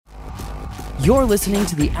You're listening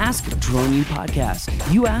to the AskDroneU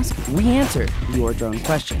podcast. You ask, we answer your drone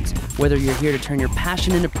questions. Whether you're here to turn your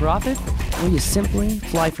passion into profit or you simply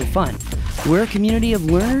fly for fun, we're a community of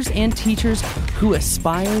learners and teachers who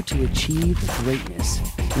aspire to achieve greatness.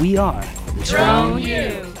 We are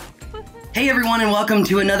DroneU. Hey everyone, and welcome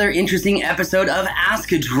to another interesting episode of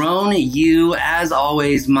AskDroneU. As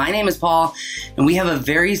always, my name is Paul, and we have a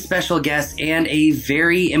very special guest and a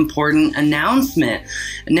very important announcement.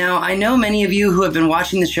 Now, I know many of you who have been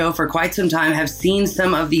watching the show for quite some time have seen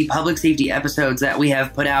some of the public safety episodes that we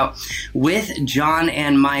have put out with John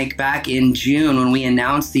and Mike back in June when we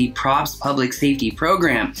announced the Props Public Safety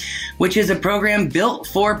Program, which is a program built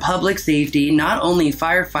for public safety, not only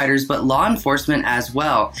firefighters, but law enforcement as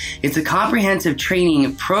well. It's a comprehensive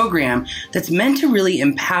training program that's meant to really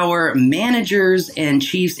empower managers and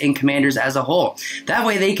chiefs and commanders as a whole. That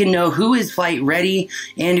way they can know who is flight ready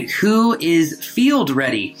and who is field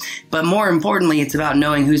ready. But more importantly, it's about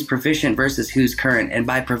knowing who's proficient versus who's current. And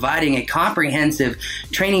by providing a comprehensive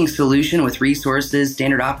training solution with resources,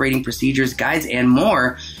 standard operating procedures, guides, and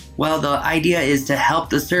more, well, the idea is to help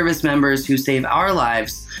the service members who save our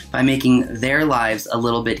lives by making their lives a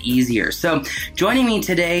little bit easier. So joining me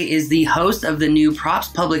today is the host of the new Props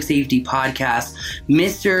Public Safety podcast,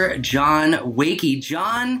 Mr. John Wakie.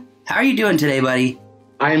 John, how are you doing today, buddy?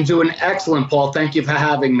 I am doing excellent, Paul. Thank you for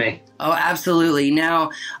having me. Oh, absolutely. Now,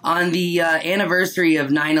 on the anniversary of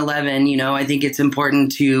 9/11, I think it's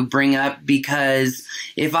important to bring up because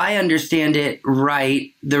if I understand it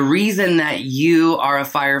right, the reason that you are a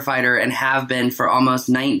firefighter and have been for almost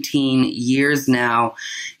 19 years now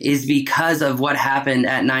is because of what happened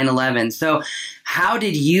at 9/11. So how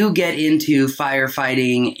did you get into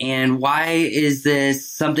firefighting, and why is this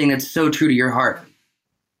something that's so true to your heart?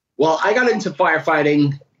 Well, I got into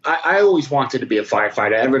firefighting. I always wanted to be a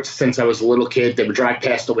firefighter. Ever since I was a little kid, they would drive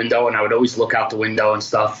past the window and I would always look out the window and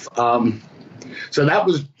stuff. So that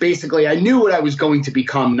was basically, I knew what I was going to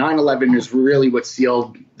become. 9/11 is really what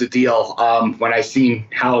sealed the deal when I seen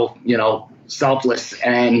how, selfless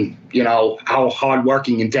and, how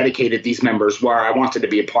hardworking and dedicated these members were. I wanted to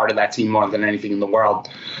be a part of that team more than anything in the world.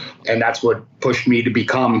 And that's what pushed me to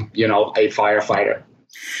become, a firefighter.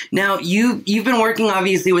 Now, you've been working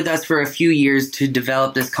obviously with us for a few years to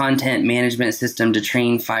develop this content management system to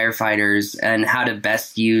train firefighters and how to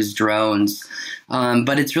best use drones.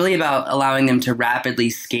 But it's really about allowing them to rapidly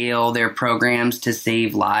scale their programs to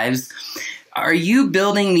save lives. Are you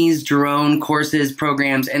building these drone courses,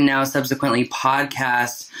 programs, and now subsequently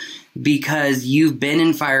podcasts because you've been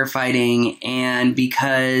in firefighting and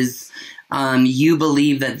because you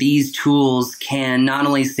believe that these tools can not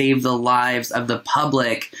only save the lives of the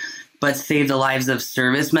public, but save the lives of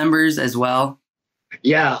service members as well?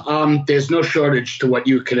 Yeah, there's no shortage to what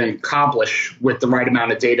you can accomplish with the right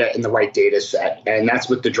amount of data and the right data set. And that's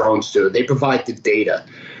what the drones do. They provide the data.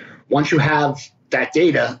 Once you have that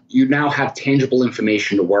data, you now have tangible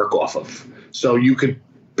information to work off of. So you could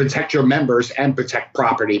protect your members and protect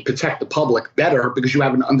property, protect the public better because you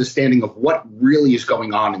have an understanding of what really is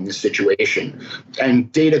going on in this situation. And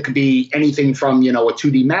data could be anything from, a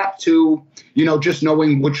 2D map to, just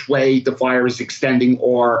knowing which way the fire is extending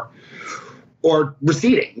or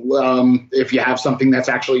receding. If you have something that's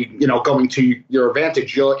actually, going to your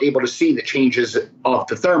advantage, you're able to see the changes of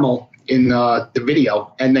the thermal in the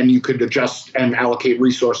video, and then you could adjust and allocate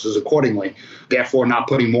resources accordingly, therefore not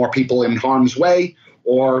putting more people in harm's way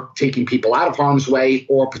or taking people out of harm's way,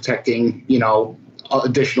 or protecting,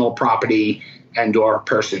 additional property and or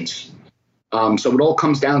persons. So it all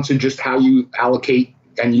comes down to just how you allocate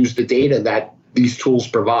and use the data that these tools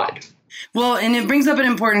provide. Well, and it brings up an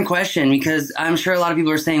important question because I'm sure a lot of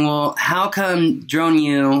people are saying, well, how come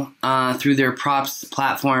DroneU, through their props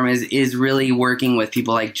platform, is really working with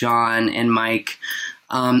people like John and Mike?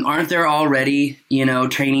 Aren't there already,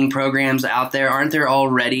 training programs out there? Aren't there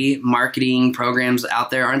already marketing programs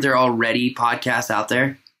out there? Aren't there already podcasts out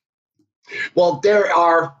there? Well, there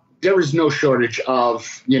is no shortage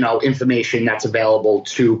of, information that's available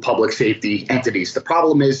to public safety entities. The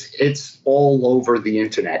problem is it's all over the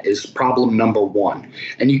internet is problem number one.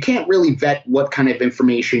 And you can't really vet what kind of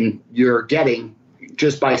information you're getting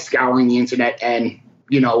just by scouring the internet and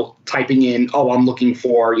typing in, I'm looking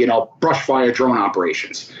for, brush fire drone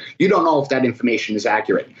operations. You don't know if that information is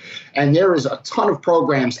accurate. And there is a ton of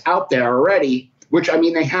programs out there already, which,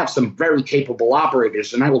 they have some very capable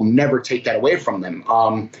operators, and I will never take that away from them.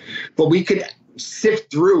 But we could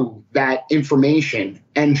sift through that information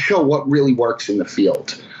and show what really works in the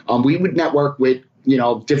field. We would network with,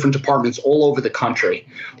 different departments all over the country.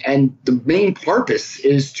 And the main purpose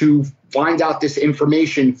is to find out this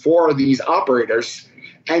information for these operators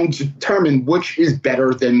and determine which is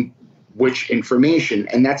better than which information.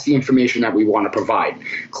 And that's the information that we want to provide.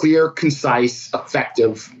 Clear, concise,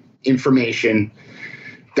 effective information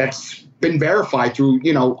that's been verified through,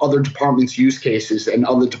 other departments' use cases and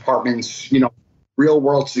other departments', real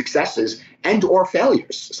world successes and or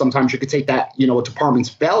failures. Sometimes you could take that, a department's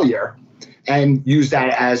failure and use that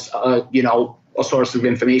as a source of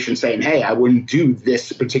information saying, hey, I wouldn't do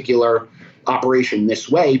this particular operation this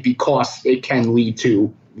way because it can lead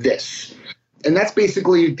to this. And that's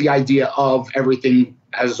basically the idea of everything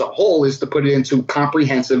as a whole, is to put it into a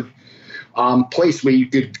comprehensive place where you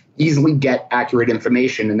could easily get accurate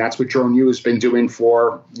information. And that's what DroneU has been doing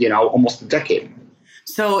for, almost a decade.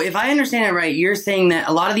 So if I understand it right, you're saying that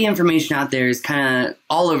a lot of the information out there is kind of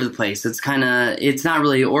all over the place. It's not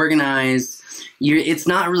really organized. It's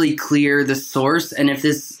not really clear, the source, and if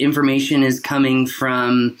this information is coming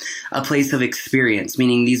from a place of experience,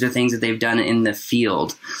 meaning these are things that they've done in the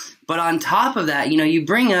field. But on top of that, you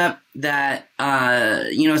bring up that,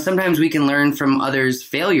 sometimes we can learn from others'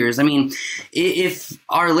 failures. I mean, if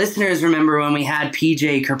our listeners remember when we had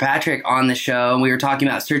PJ Kirkpatrick on the show and we were talking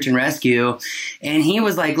about search and rescue, and he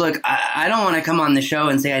was like, look, I don't want to come on the show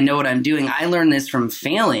and say I know what I'm doing. I learned this from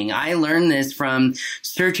failing. I learned this from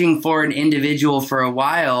searching for an individual for a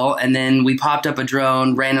while, and then we popped up a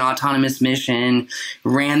drone, ran an autonomous mission,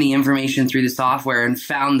 ran the information through the software, and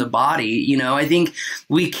found the body. I think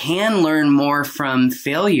we can learn more from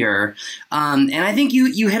failure. And I think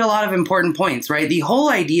you hit a lot of important points, right? The whole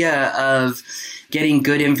idea of getting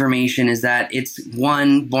good information is that it's,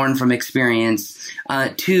 one, born from experience,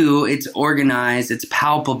 two, it's organized, it's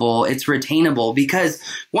palpable, it's retainable. Because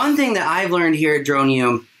one thing that I've learned here at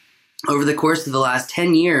DroneU over the course of the last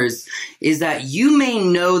 10 years is that you may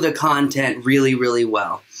know the content really, really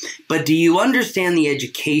well. But do you understand the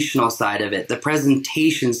educational side of it, the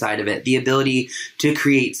presentation side of it, the ability to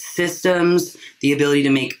create systems, the ability to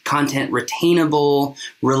make content retainable,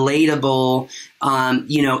 relatable,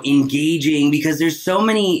 engaging? Because there's so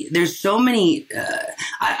many,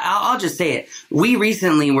 I'll just say it. We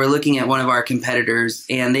recently were looking at one of our competitors,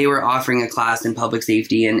 and they were offering a class in public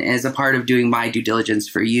safety. And as a part of doing my due diligence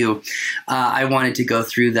for you, I wanted to go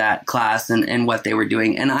through that class and what they were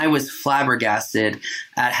doing. And I was flabbergasted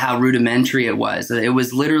at how rudimentary it was. It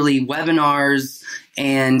was literally webinars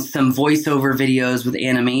and some voiceover videos with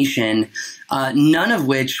animation, none of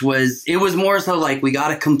which it was more so like, we got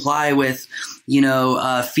to comply with,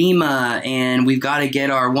 FEMA, and we've got to get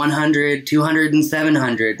our 100, 200, and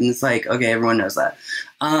 700. And it's like, okay, everyone knows that.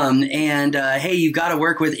 Hey, you've got to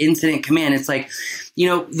work with incident command. It's like,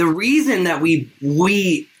 the reason that we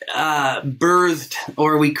birthed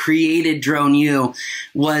or we created DroneU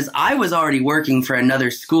was I was already working for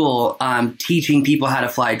another school teaching people how to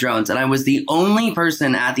fly drones, and I was the only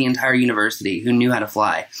person at the entire university who knew how to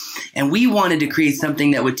fly. And we wanted to create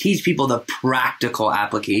something that would teach people the practical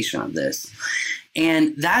application of this.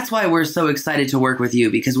 And that's why we're so excited to work with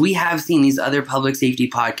you, because we have seen these other public safety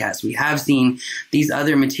podcasts. We have seen these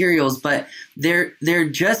other materials, but they're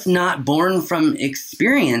just not born from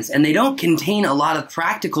experience, and they don't contain a lot of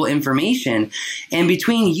practical information. And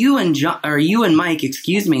between you and Mike,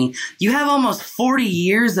 you have almost 40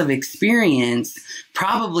 years of experience,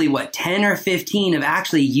 probably 10 or 15 of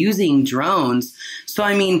actually using drones. So,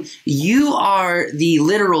 I mean, you are the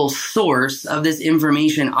literal source of this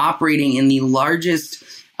information operating in the largest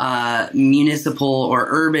municipal or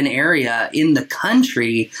urban area in the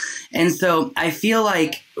country. And so I feel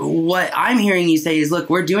like what I'm hearing you say is, look,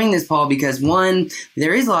 we're doing this, Paul, because one,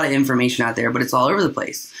 there is a lot of information out there, but it's all over the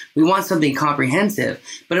place. We want something comprehensive.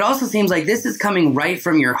 But it also seems like this is coming right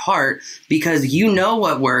from your heart, because you know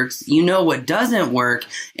what works, you know what doesn't work,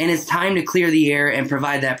 and it's time to clear the air and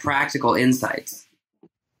provide that practical insights.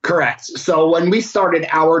 Correct. So when we started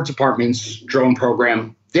our department's drone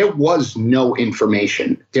program, there was no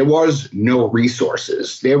information. There was no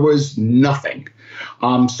resources. There was nothing.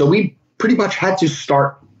 So we pretty much had to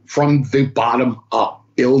start from the bottom up,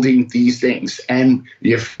 building these things. And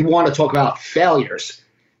if you want to talk about failures,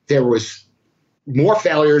 there was more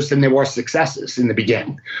failures than there were successes in the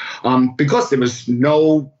beginning, because there was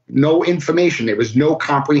no information. There was no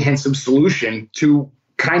comprehensive solution to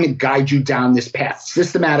kind of guide you down this path,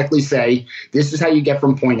 systematically say, this is how you get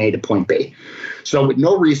from point A to point B. So with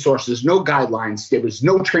no resources, no guidelines, there was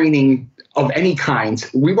no training of any kind.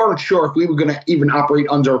 We weren't sure if we were going to even operate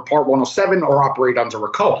under Part 107 or operate under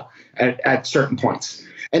RCOA at certain points.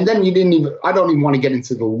 And then I don't even want to get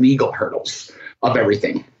into the legal hurdles of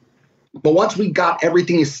everything. But once we got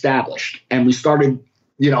everything established and we started,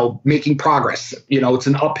 making progress. It's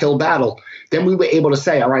an uphill battle. Then we were able to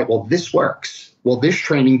say, all right, well, this works. Well, this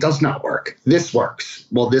training does not work. This works.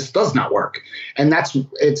 Well, this does not work. And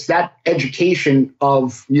it's that education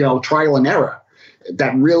of, trial and error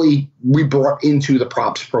that really we brought into the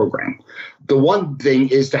props program. The one thing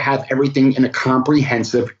is to have everything in a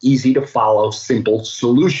comprehensive, easy to follow, simple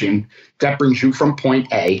solution that brings you from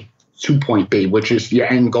point A to point B, which is your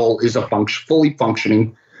end goal is a fully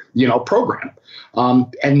functioning, program.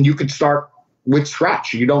 And you could start with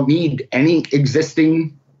scratch. You don't need any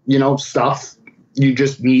existing, stuff. You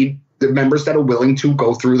just need the members that are willing to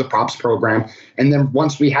go through the props program. And then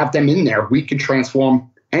once we have them in there, we can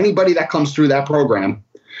transform anybody that comes through that program,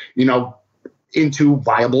 into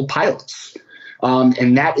viable pilots.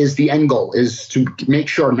 And that is the end goal, is to make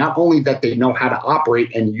sure not only that they know how to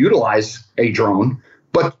operate and utilize a drone,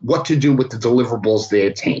 but what to do with the deliverables they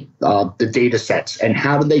attain, the data sets, and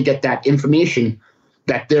how do they get that information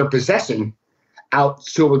that they're possessing out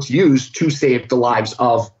so it's used to save the lives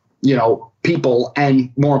of, people,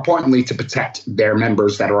 and more importantly, to protect their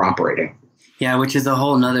members that are operating. Yeah, which is a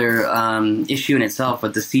whole nother issue in itself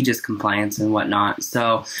with the CGIS compliance and whatnot.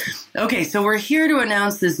 So, okay, so we're here to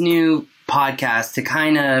announce this new podcast to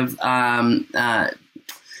kind of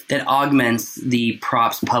that augments the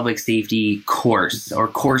props public safety course, or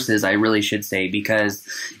courses, I really should say, because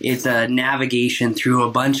it's a navigation through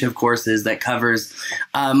a bunch of courses that covers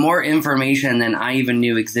more information than I even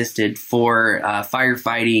knew existed for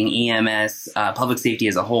firefighting, EMS, public safety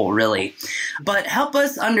as a whole, really. But help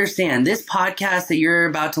us understand this podcast that you're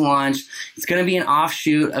about to launch. It's going to be an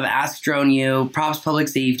offshoot of AskDroneU, props public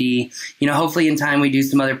safety. Hopefully in time we do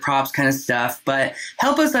some other props kind of stuff, but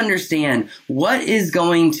help us understand what is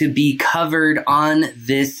going to be covered on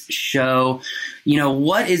this show.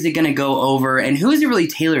 What is it going to go over, and who is it really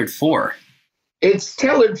tailored for? It's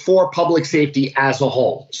tailored for public safety as a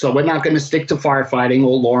whole. So we're not going to stick to firefighting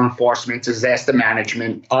or law enforcement, disaster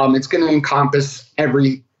management. It's going to encompass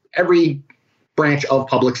every branch of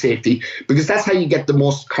public safety, because that's how you get the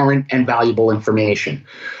most current and valuable information.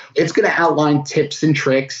 It's going to outline tips and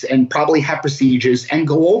tricks and probably have procedures and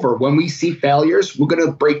go over when we see failures. We're going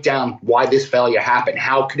to break down why this failure happened.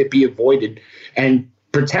 How could it be avoided, and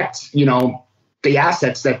protect, the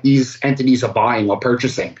assets that these entities are buying or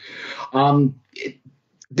purchasing.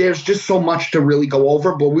 There's just so much to really go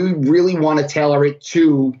over, but we really want to tailor it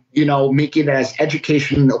to, make it as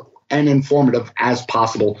educational and informative as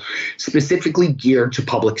possible, specifically geared to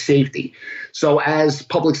public safety. So as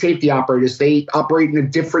public safety operators, they operate in a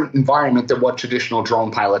different environment than what traditional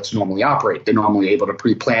drone pilots normally operate. They're normally able to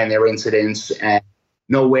pre-plan their incidents and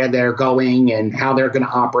know where they're going and how they're going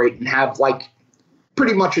to operate, and have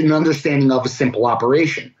pretty much an understanding of a simple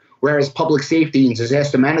operation. Whereas public safety and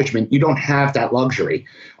disaster management, you don't have that luxury.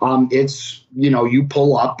 It's, you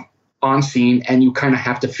pull up on scene and you kind of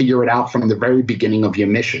have to figure it out from the very beginning of your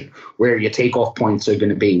mission, where your takeoff points are going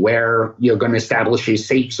to be, where you're going to establish your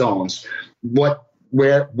safe zones, what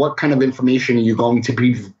kind of information are you going to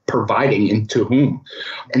be providing and to whom.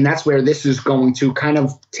 And that's where this is going to kind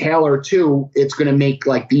of tailor to. It's going to make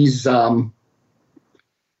these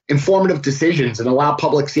informative decisions and allow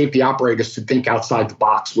public safety operators to think outside the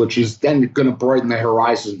box, which is then going to broaden their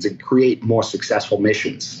horizons and create more successful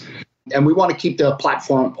missions. And we want to keep the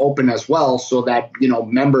platform open as well, so that,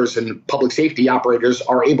 members and public safety operators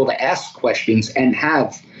are able to ask questions and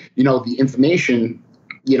have, the information,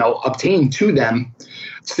 obtained to them,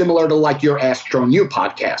 similar to your AskDroneU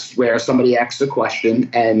podcast, where somebody asks a question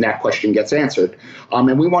and that question gets answered.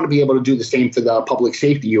 And we want to be able to do the same for the public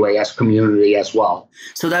safety UAS community as well.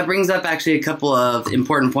 So that brings up actually a couple of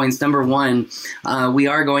important points. Number one, we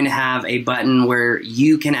are going to have a button where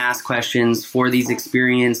you can ask questions for these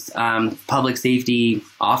experienced public safety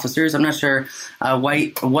officers. I'm not sure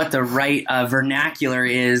what the right vernacular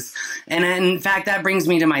is. And in fact, that brings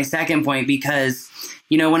me to my second point, because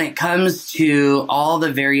when it comes to all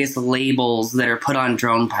the various labels that are put on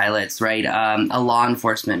drone pilots, right? A law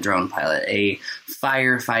enforcement drone pilot, a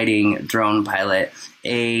firefighting drone pilot,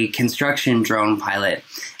 a construction drone pilot.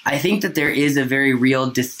 I think that there is a very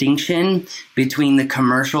real distinction between the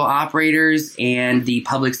commercial operators and the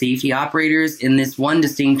public safety operators in this one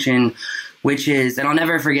distinction, which is, and I'll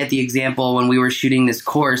never forget the example when we were shooting this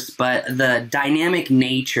course, but the dynamic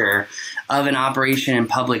nature of an operation in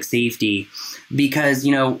public safety. Because,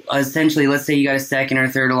 essentially, let's say you got a second or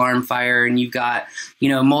third alarm fire and you've got,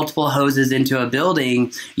 multiple hoses into a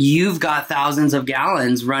building. You've got thousands of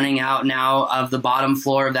gallons running out now of the bottom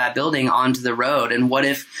floor of that building onto the road. And what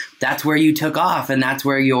if that's where you took off and that's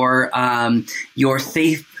where your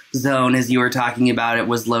safe zone, as you were talking about it,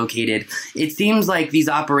 was located. It seems like these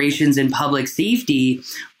operations in public safety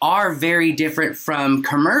are very different from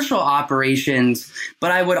commercial operations,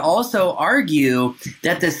 but I would also argue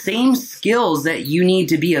that the same skills that you need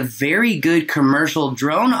to be a very good commercial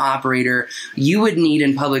drone operator, you would need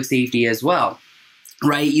in public safety as well.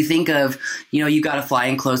 Right? You think of, you've got to fly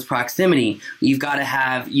in close proximity. You've got to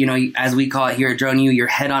have, as we call it here at DroneU, your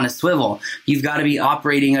head on a swivel. You've got to be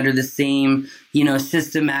operating under the same,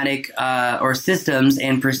 systematic or systems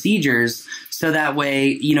and procedures. So that way,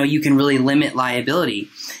 you can really limit liability.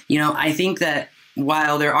 I think that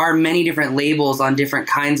while there are many different labels on different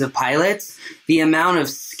kinds of pilots, the amount of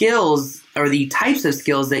skills or the types of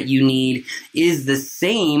skills that you need is the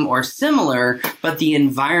same or similar, but the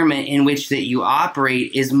environment in which that you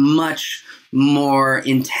operate is much more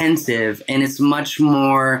intensive and it's much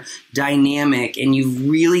more dynamic, and you've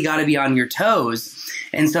really got to be on your toes.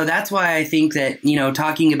 And so that's why I think that,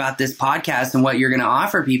 talking about this podcast and what you're going to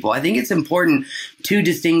offer people, I think it's important to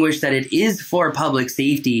distinguish that it is for public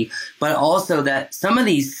safety, but also that some of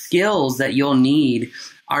these skills that you'll need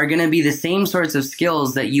are going to be the same sorts of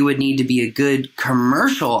skills that you would need to be a good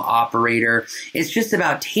commercial operator. It's just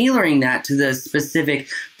about tailoring that to the specific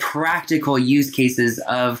practical use cases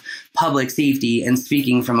of public safety and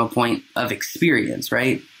speaking from a point of experience,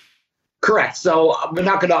 right? Correct. So we're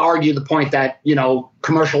not going to argue the point that,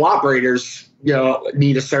 commercial operators,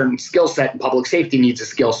 need a certain skill set and public safety needs a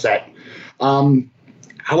skill set.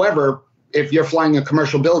 However, if you're flying a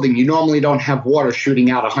commercial building, you normally don't have water shooting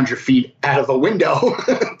out 100 feet out of a window,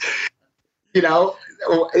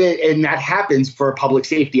 and that happens for a public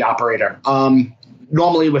safety operator.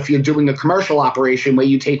 Normally, if you're doing a commercial operation where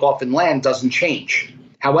you take off and land, doesn't change.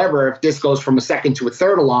 However, if this goes from a second to a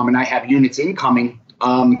third alarm and I have units incoming,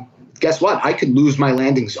 guess what? I could lose my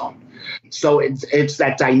landing zone. So it's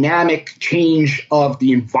that dynamic change of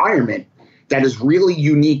the environment that is really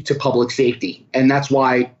unique to public safety. And that's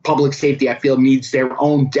why public safety, I feel, needs their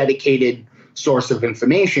own dedicated source of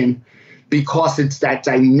information, because it's that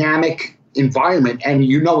dynamic environment. And,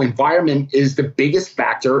 environment is the biggest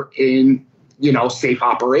factor in, safe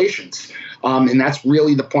operations. And that's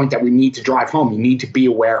really the point that we need to drive home. You need to be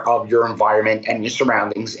aware of your environment and your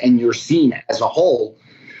surroundings and your scene as a whole,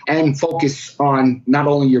 and focus on not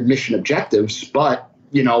only your mission objectives, but,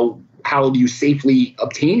 how do you safely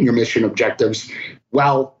obtain your mission objectives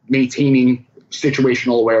while maintaining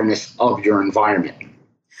situational awareness of your environment?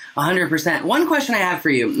 100%. One question I have for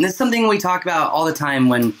you, and this is something we talk about all the time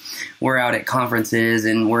when we're out at conferences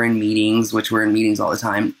and we're in meetings, which we're in meetings all the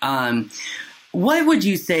time. What would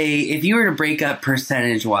you say, if you were to break up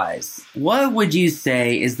percentage-wise, what would you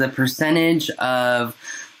say is the percentage of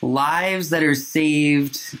lives that are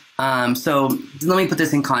saved? So let me put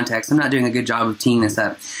this in context. I'm not doing a good job of teeing this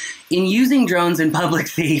up. In using drones in public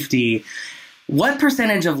safety, what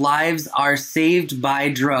percentage of lives are saved by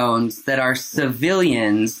drones that are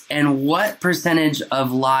civilians, and what percentage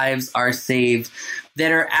of lives are saved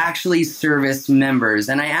that are actually service members?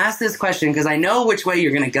 And I ask this question because I know which way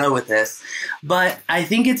you're going to go with this, but I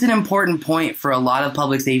think it's an important point for a lot of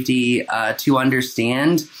public safety to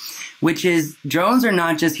understand, which is drones are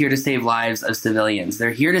not just here to save lives of civilians.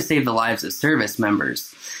 They're here to save the lives of service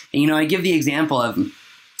members. And, I give the example of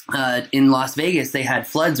in Las Vegas, they had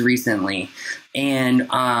floods recently. And,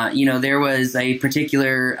 there was a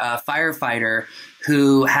particular firefighter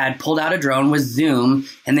who had pulled out a drone with Zoom,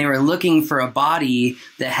 and they were looking for a body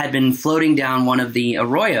that had been floating down one of the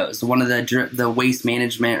arroyos, one of the waste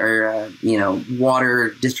management or,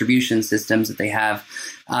 water distribution systems that they have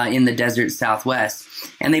in the desert Southwest.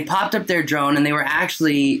 And they popped up their drone, and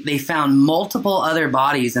they found multiple other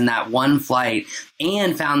bodies in that one flight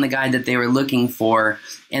and found the guy that they were looking for.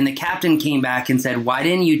 And the captain came back and said, "Why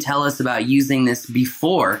didn't you tell us about using this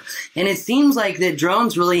before?" And it seems like that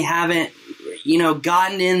drones really haven't,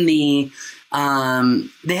 gotten in the,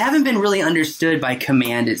 they haven't been really understood by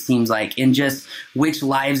command, it seems like, in just which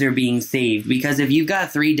lives are being saved. Because if you've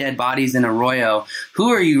got 3 dead bodies in Arroyo, who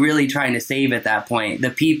are you really trying to save at that point?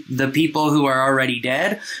 The people who are already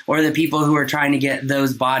dead, or the people who are trying to get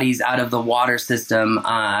those bodies out of the water system,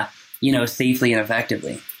 safely and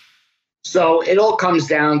effectively? So it all comes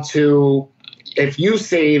down to, if you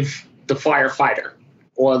save the firefighter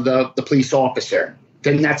or the police officer,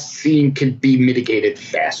 then that scene can be mitigated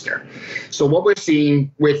faster. So what we're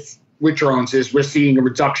seeing with drones is we're seeing a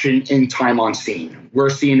reduction in time on scene. We're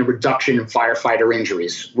seeing a reduction in firefighter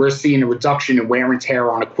injuries. We're seeing a reduction in wear and tear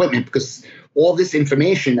on equipment, because all this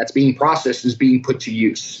information that's being processed is being put to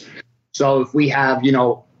use. So if we have,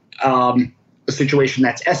 a situation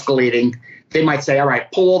that's escalating, they might say, all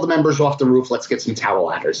right, pull all the members off the roof. Let's get some tower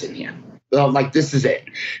ladders in here. like this is it.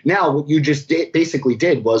 Now, what you just basically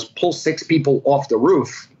did was pull 6 people off the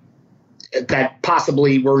roof that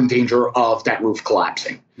possibly were in danger of that roof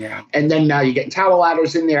collapsing. Yeah. And then now you're getting tower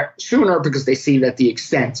ladders in there sooner because they see that the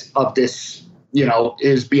extent of this,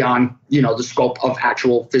 is beyond, the scope of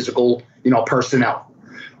actual physical, personnel.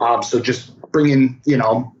 So just bring in,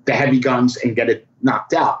 the heavy guns and get it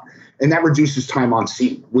knocked out. And that reduces time on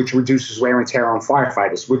scene, which reduces wear and tear on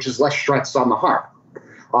firefighters, which is less stress on the heart.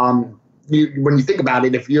 When you think about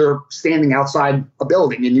it, if you're standing outside a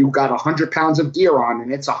building and you've got 100 pounds of gear on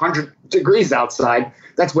and it's 100 degrees outside,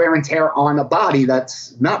 that's wear and tear on a body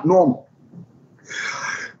that's not normal.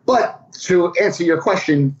 But to answer your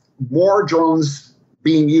question, more drones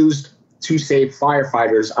being used to save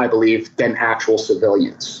firefighters, I believe, than actual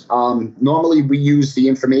civilians. Normally, we use the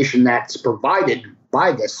information that's provided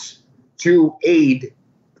by this to aid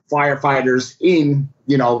firefighters in,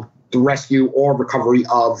 the rescue or recovery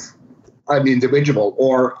of an individual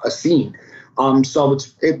or a scene. So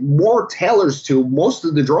it more tailors to, most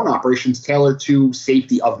of the drone operations tailor to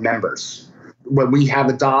safety of members. When we have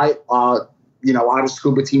a dive, our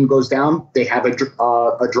scuba team goes down, they have a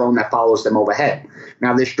drone that follows them overhead.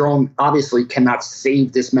 Now, this drone obviously cannot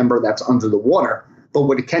save this member that's under the water, but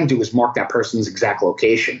what it can do is mark that person's exact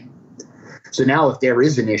location. So now if there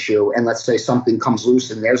is an issue and let's say something comes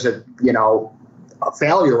loose and there's a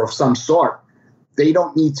failure of some sort, they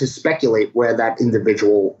don't need to speculate where that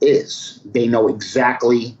individual is. They know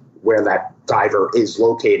exactly where that diver is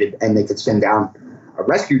located, and they could send down a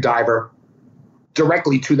rescue diver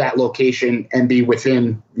directly to that location and be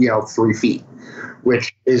within, 3 feet,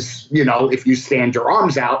 which is, if you stand your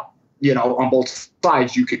arms out, on both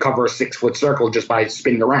sides, you could cover a 6-foot circle just by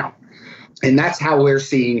spinning around. And that's how we're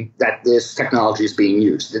seeing that this technology is being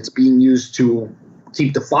used. It's being used to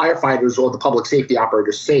keep the firefighters or the public safety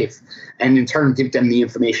operators safe, and in turn give them the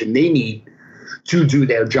information they need to do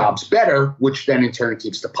their jobs better, which then in turn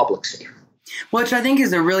keeps the public safe. Which I think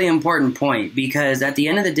is a really important point, because at the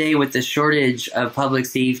end of the day, with the shortage of public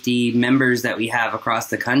safety members that we have across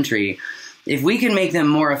the country, if we can make them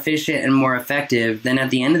more efficient and more effective, then at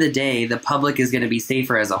the end of the day, the public is going to be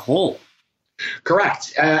safer as a whole.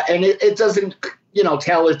 Correct. And it doesn't,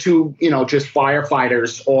 tailor to, just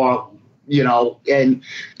firefighters or, and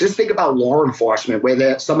just think about law enforcement,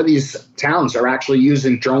 where some of these towns are actually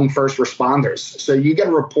using drone first responders. So you get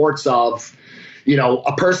reports of,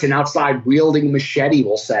 a person outside wielding a machete,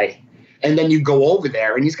 we'll say, and then you go over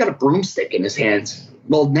there and he's got a broomstick in his hands.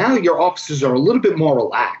 Well, now your officers are a little bit more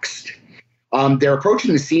relaxed. They're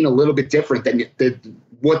approaching the scene a little bit different than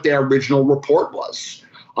what their original report was.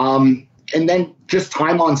 And then just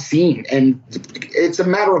time on scene. And it's a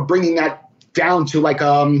matter of bringing that down to like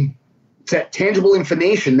tangible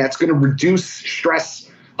information that's going to reduce stress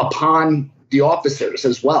upon the officers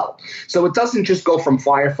as well. So it doesn't just go from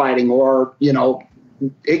firefighting or,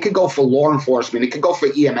 it could go for law enforcement. It could go for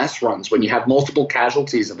EMS runs when you have multiple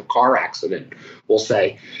casualties of a car accident, we'll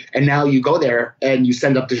say. And now you go there and you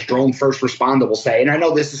send up this drone first responder, we'll say. And I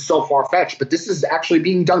know this is so far-fetched, but this is actually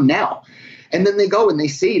being done now. And then they go and they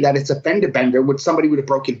see that it's a fender bender with somebody with a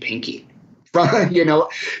broken pinky. Now you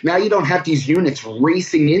don't have these units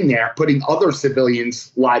racing in there, putting other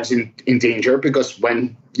civilians' lives in danger, because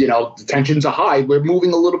when, the tensions are high, we're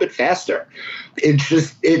moving a little bit faster.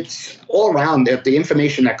 It's all around that the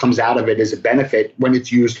information that comes out of it is a benefit when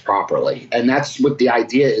it's used properly. And that's what the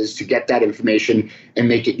idea is, to get that information and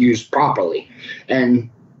make it used properly. And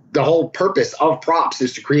the whole purpose of props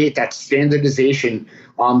is to create that standardization,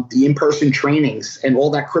 the in-person trainings and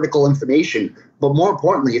all that critical information. But more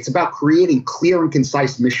importantly, it's about creating clear and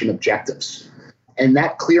concise mission objectives. And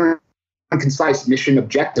that clear and concise mission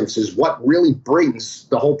objectives is what really brings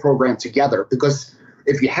the whole program together. Because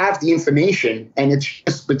if you have the information and it's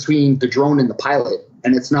just between the drone and the pilot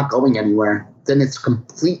and it's not going anywhere, then it's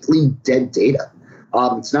completely dead data.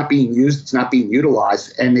 It's not being used, it's not being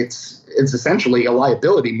utilized, and it's essentially a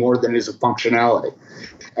liability more than it is a functionality.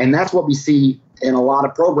 And that's what we see in a lot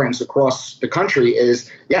of programs across the country is,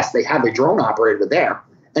 yes, they have a drone operator there,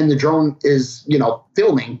 and the drone is,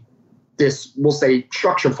 filming this, we'll say,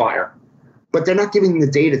 structure fire. But they're not giving the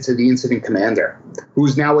data to the incident commander,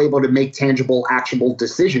 who's now able to make tangible, actionable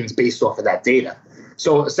decisions based off of that data.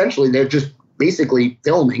 So essentially, they're just basically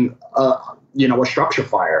filming, a structure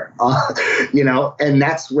fire, and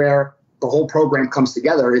that's where the whole program comes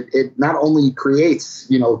together. It not only creates,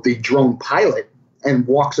 the drone pilot and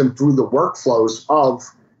walks them through the workflows of,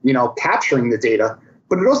 capturing the data,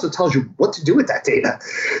 but it also tells you what to do with that data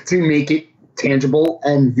to make it tangible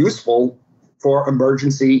and useful for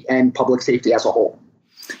emergency and public safety as a whole.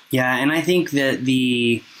 Yeah, and I think that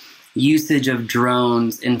the usage of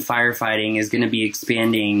drones in firefighting is going to be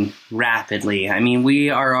expanding rapidly. I mean, we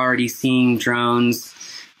are already seeing drones.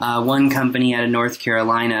 One company out of North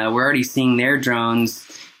Carolina, we're already seeing their drones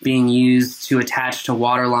being used to attach to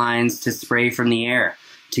water lines to spray from the air,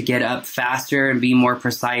 to get up faster and be more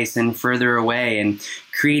precise and further away, and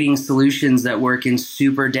creating solutions that work in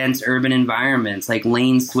super dense urban environments like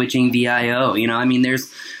lane switching VIO. You know, I mean, there's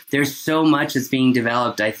so much that's being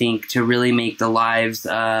developed, I think, to really make the lives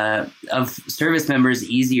of service members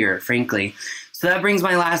easier, frankly. So that brings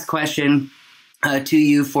my last question to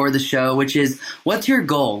you for the show, which is, what's your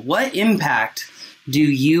goal? What impact do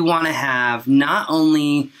you want to have, not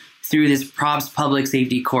only through this props public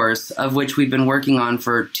safety course, of which we've been working on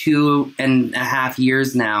for 2.5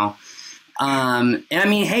 years now? And I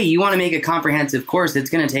mean, hey, you want to make a comprehensive course, it's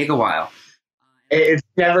going to take a while. It's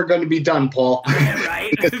never going to be done, Paul.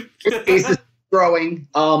 Right? The case is growing,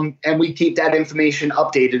 and we keep that information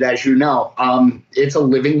updated, as you know. It's a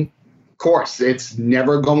living course. It's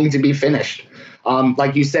never going to be finished.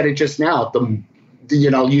 Like you said it just now,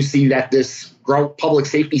 you see that this public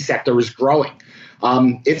safety sector is growing.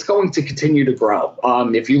 It's going to continue to grow.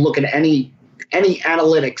 If you look at any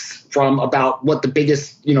analytics from about what the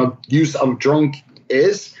biggest use of drone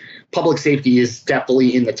is, public safety is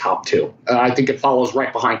definitely in the top 2. I think it follows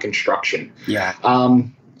right behind construction. Yeah.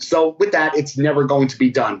 So with that, it's never going to be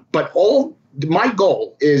done. But my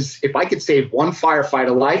goal is, if I could save one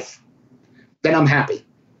firefighter life, then I'm happy.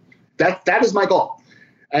 That is my goal.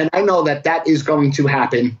 And I know that is going to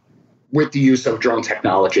happen with the use of drone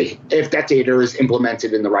technology, if that data is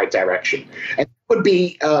implemented in the right direction. And it would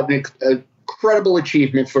be an incredible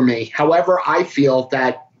achievement for me. However, I feel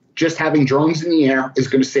that just having drones in the air is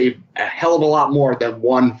going to save a hell of a lot more than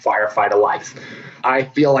one firefighter life. I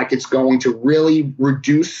feel like it's going to really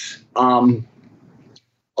reduce a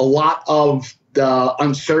lot of the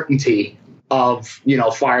uncertainty of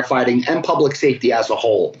firefighting and public safety as a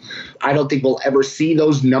whole. I don't think we'll ever see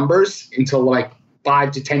those numbers until like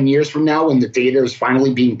 5 to 10 years from now, when the data is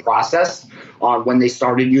finally being processed on when they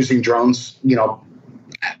started using drones,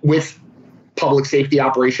 with public safety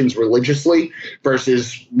operations religiously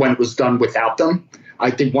versus when it was done without them.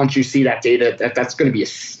 I think once you see that data, that's going to be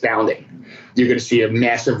astounding. You're going to see a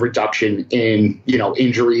massive reduction in,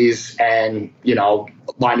 injuries and,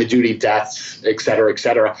 line of duty deaths, et cetera, et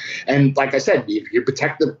cetera. And like I said, if you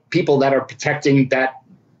protect the people that are protecting that,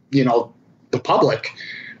 the public,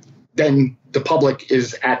 then the public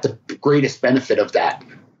is at the greatest benefit of that.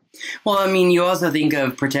 Well, I mean, you also think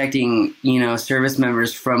of protecting, service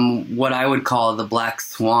members from what I would call the black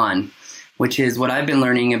swan, which is what I've been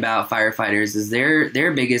learning about firefighters is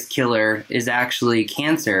their biggest killer is actually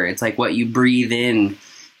cancer. It's like what you breathe in,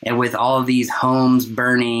 and with all of these homes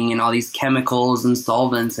burning and all these chemicals and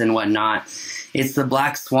solvents and whatnot, it's the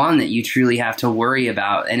black swan that you truly have to worry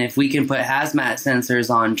about. And if we can put hazmat sensors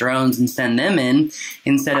on drones and send them in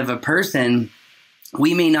instead of a person,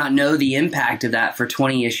 we may not know the impact of that for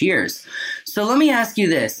 20-ish years. So let me ask you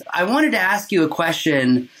this. I wanted to ask you a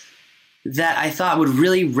question that I thought would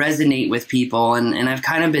really resonate with people, and I've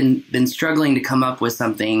kind of been struggling to come up with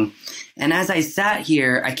something. And as I sat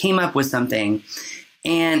here, I came up with something.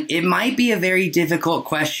 And it might be a very difficult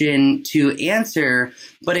question to answer,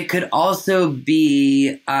 but it could also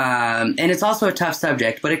be, and it's also a tough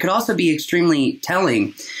subject, but it could also be extremely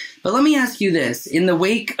telling. But let me ask you this. In the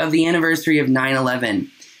wake of the anniversary of 9/11,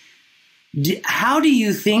 how do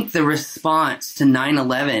you think the response to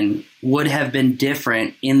 9/11 would have been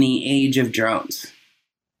different in the age of drones?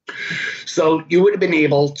 So you would have been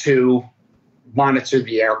able to monitor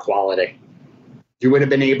the air quality. You would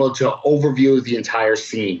have been able to overview the entire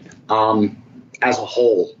scene as a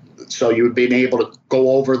whole. So you would have been able to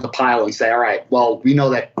go over the pile and say, all right, well, we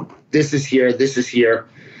know that this is here, this is here,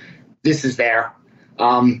 this is there.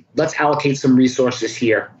 Let's allocate some resources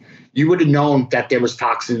here. You would have known that there was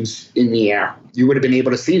toxins in the air. You would have been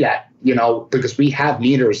able to see that, because we have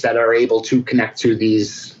meters that are able to connect to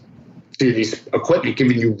these equipment,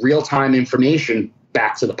 giving you real-time information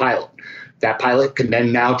back to the pilot. That pilot can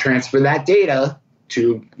then now transfer that data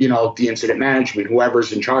to, the incident management,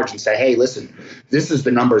 whoever's in charge, and say, hey, listen, this is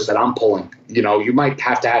the numbers that I'm pulling. You might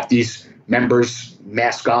have to have these members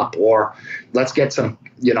mask up, or let's get some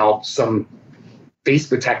face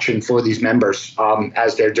protection for these members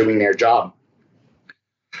as they're doing their job.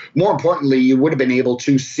 More importantly, you would have been able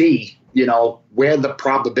to see, where the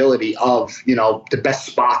probability of, the best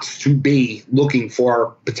spots to be looking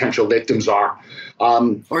for potential victims are.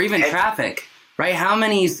 Or even traffic, right? How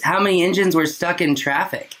many engines were stuck in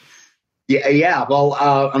traffic? Yeah. Well,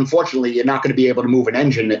 unfortunately, you're not going to be able to move an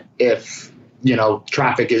engine if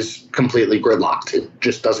traffic is completely gridlocked. It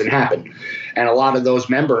just doesn't happen. And a lot of those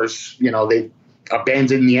members, they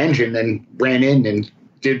abandoned the engine and ran in and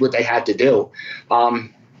did what they had to do.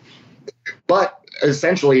 But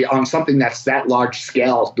essentially, on something that's that large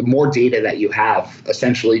scale, the more data that you have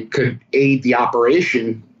essentially could aid the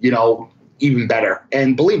operation, even better.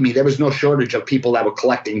 And believe me, there was no shortage of people that were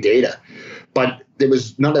collecting data, but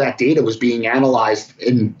none of that data was being analyzed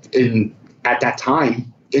in at that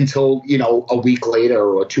time until, a week later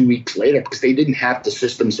or 2 weeks later, because they didn't have the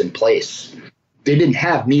systems in place. They didn't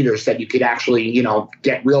have meters that you could actually,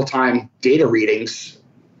 get real-time data readings.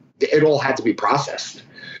 It all had to be processed.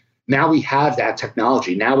 Now we have that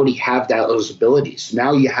technology. Now we have those abilities.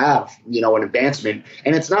 Now you have, an advancement.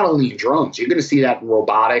 And it's not only in drones. You're going to see that in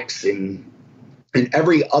robotics and in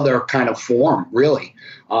every other kind of form, really,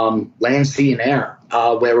 land, sea, and air,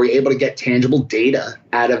 where we're able to get tangible data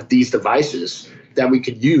out of these devices that we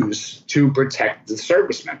could use to protect the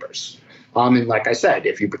service members. And like I said,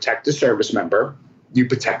 if you protect the service member, you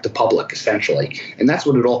protect the public, essentially. And that's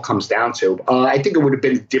what it all comes down to. I think it would have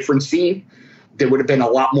been a different scene. There would have been a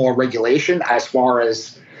lot more regulation as far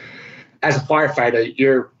as a firefighter,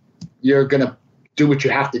 you're going to do what you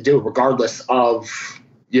have to do, regardless of,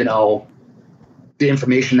 the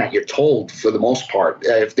information that you're told for the most part.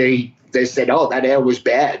 If they said, oh, that air was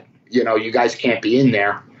bad, you guys can't be in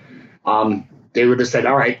there. They would have said,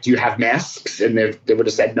 all right, do you have masks? And if they would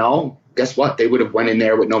have said no, guess what? They would have went in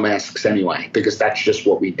there with no masks anyway, because that's just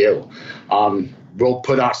what we do. We'll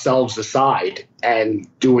put ourselves aside and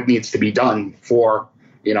do what needs to be done for,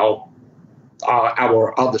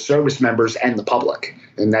 our other service members and the public.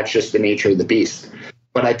 And that's just the nature of the beast.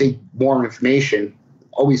 But I think more information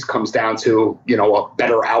always comes down to, a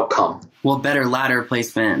better outcome. Well, better ladder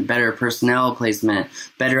placement, better personnel placement,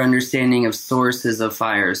 better understanding of sources of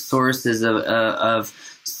fires, sources of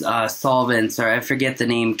solvents, or I forget the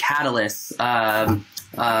name, catalysts.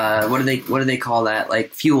 What do they call that?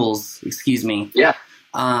 Like fuels, excuse me. Yeah.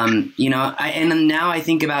 And now I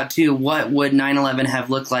think about too, what would 9/11 have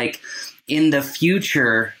looked like in the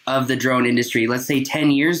future of the drone industry? Let's say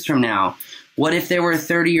 10 years from now. What if there were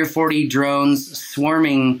 30 or 40 drones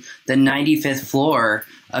swarming the 95th floor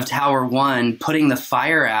of Tower 1, putting the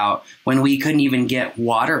fire out when we couldn't even get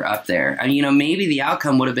water up there? I mean, maybe the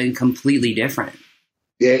outcome would have been completely different.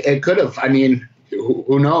 It could have. I mean,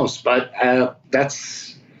 who knows? But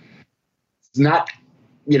that's not,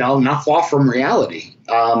 not far from reality.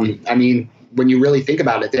 I mean, when you really think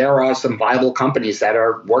about it, there are some viable companies that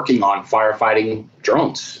are working on firefighting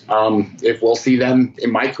drones. If we'll see them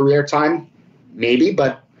in my career time, maybe,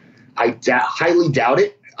 but I highly doubt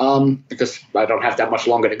it, because I don't have that much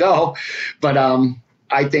longer to go. But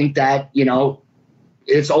I think that,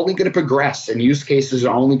 it's only going to progress and use cases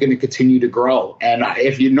are only going to continue to grow. And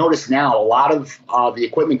if you notice now, a lot of the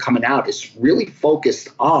equipment coming out is really focused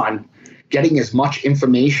on getting as much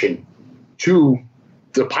information to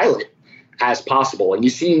the pilot as possible. And you're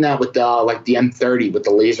seeing that with the M30 with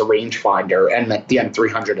the laser rangefinder and the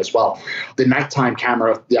M300 as well. The nighttime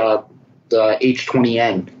camera, the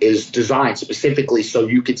H20N is designed specifically so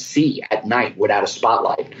you could see at night without a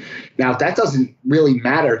spotlight. Now, that doesn't really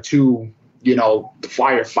matter to, the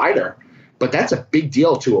firefighter, but that's a big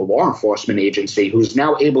deal to a law enforcement agency who's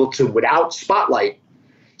now able to, without spotlight,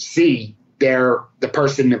 see the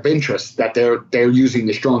person of interest that they're using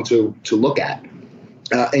this drone to look at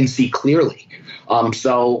and see clearly.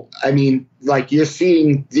 So, I mean, you're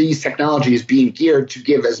seeing these technologies being geared to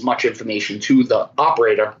give as much information to the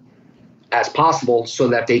operator as possible so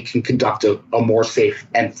that they can conduct a more safe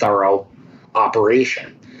and thorough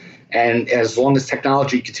operation. And as long as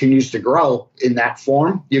technology continues to grow in that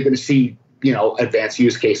form, you're going to see, advanced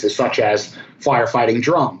use cases such as firefighting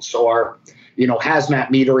drones or, hazmat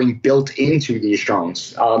metering built into these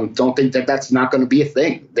drones. Don't think that that's not going to be a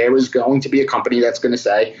thing. There is going to be a company that's going to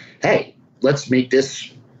say, hey, let's make this,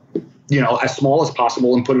 as small as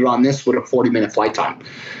possible and put it on this with a 40-minute flight time.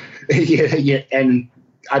 And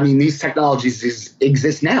I mean, these technologies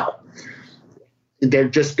exist now. They're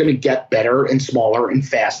just going to get better and smaller and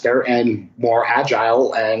faster and more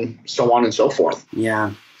agile and so on and so forth.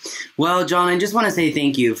 Yeah. Well, John, I just want to say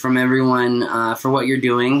thank you from everyone for what you're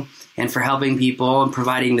doing and for helping people and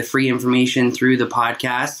providing the free information through the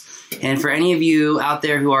podcast. And for any of you out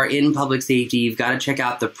there who are in public safety, you've got to check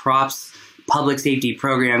out the Props Public Safety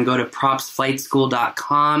Program. Go to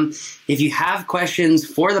propsflightschool.com. If you have questions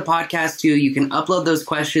for the podcast too, you can upload those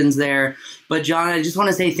questions there. But John, I just want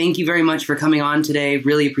to say thank you very much for coming on today.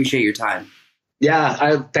 Really appreciate your time.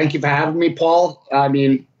 Yeah, thank you for having me, Paul. I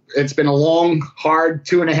mean, it's been a long, hard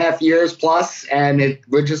 2.5 years plus, and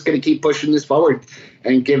we're just going to keep pushing this forward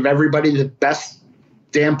and give everybody the best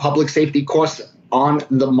damn public safety course on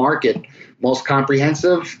the market, most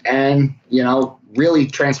comprehensive, and, really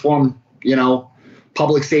transform,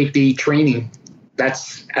 public safety training.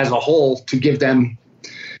 That's as a whole to give them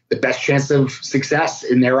the best chance of success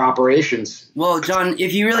in their operations. Well, John,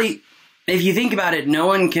 if you think about it, no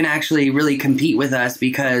one can actually really compete with us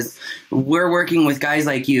because we're working with guys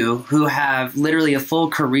like you who have literally a full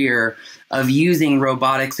career of using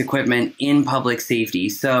robotics equipment in public safety.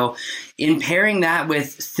 So in pairing that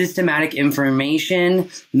with systematic information,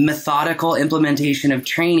 methodical implementation of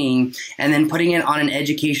training, and then putting it on an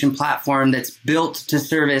education platform that's built to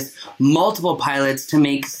service multiple pilots to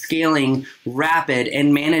make scaling rapid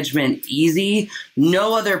and management easy,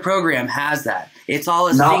 no other program has that. It's all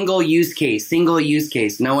a single use case.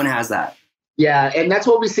 No one has that. Yeah, and that's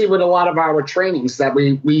what we see with a lot of our trainings that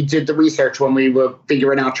we did the research when we were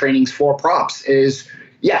figuring out trainings for props is,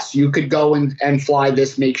 yes, you could go and fly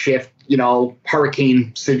this makeshift,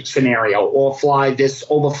 hurricane scenario or fly this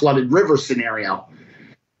overflooded river scenario.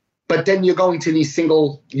 But then you're going to these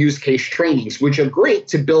single use case trainings, which are great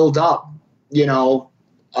to build up,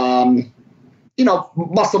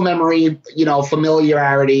 muscle memory,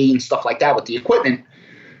 familiarity and stuff like that with the equipment.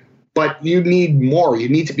 But you need more. You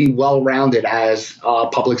need to be well-rounded as a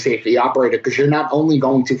public safety operator because you're not only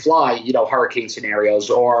going to fly, hurricane scenarios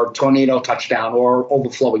or tornado touchdown or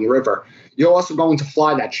overflowing river. You're also going to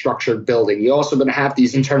fly that structured building. You're also going to have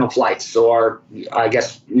these internal flights, or I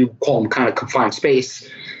guess you call them kind of confined space,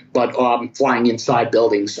 but flying inside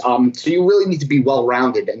buildings. So you really need to be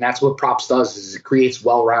well-rounded, and that's what Props does is it creates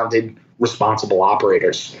well-rounded, responsible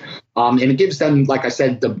operators. And it gives them, like I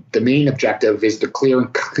said, the main objective is the clear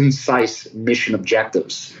and concise mission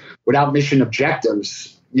objectives. Without mission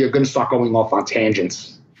objectives, you're going to start going off on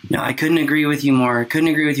tangents. No, I couldn't agree with you more.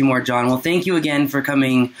 John. Well, thank you again for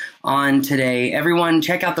coming on today. Everyone,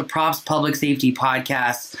 check out the Props Public Safety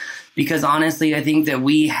Podcast because honestly, I think that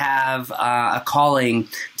we have a calling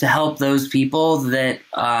to help those people that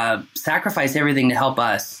sacrifice everything to help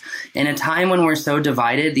us. In a time when we're so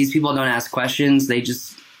divided, these people don't ask questions. They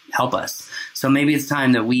just help us. So maybe it's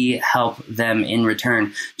time that we help them in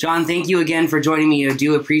return. John, thank you again for joining me. I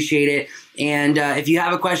do appreciate it. And if you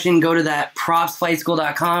have a question, go to that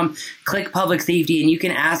propsflightschool.com, click public safety, and you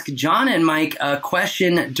can ask John and Mike a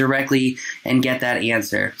question directly and get that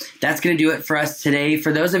answer. That's going to do it for us today.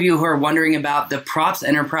 For those of you who are wondering about the Props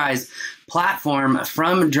Enterprise platform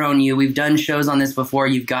from DroneU, we've done shows on this before.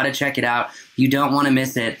 You've got to check it out. You don't want to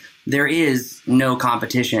miss it. There is no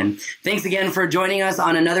competition. Thanks again for joining us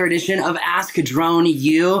on another edition of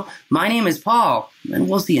AskDroneU. My name is Paul, and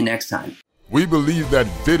we'll see you next time. We believe that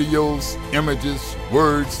videos, images,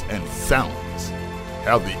 words, and sounds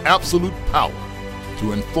have the absolute power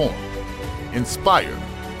to inform, inspire,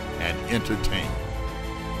 and entertain.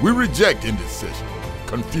 We reject indecision,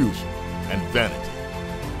 confusion, and vanity,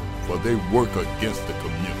 for they work against the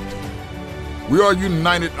community. We are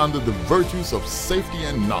united under the virtues of safety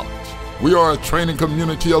and knowledge. We are a training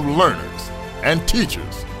community of learners and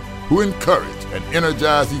teachers who encourage and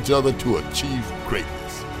energize each other to achieve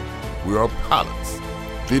greatness. We are pilots,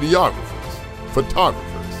 videographers,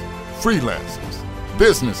 photographers, freelancers,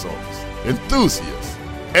 business owners, enthusiasts,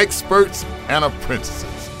 experts, and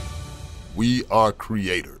apprentices. We are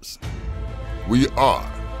creators. We are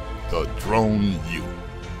the DroneU.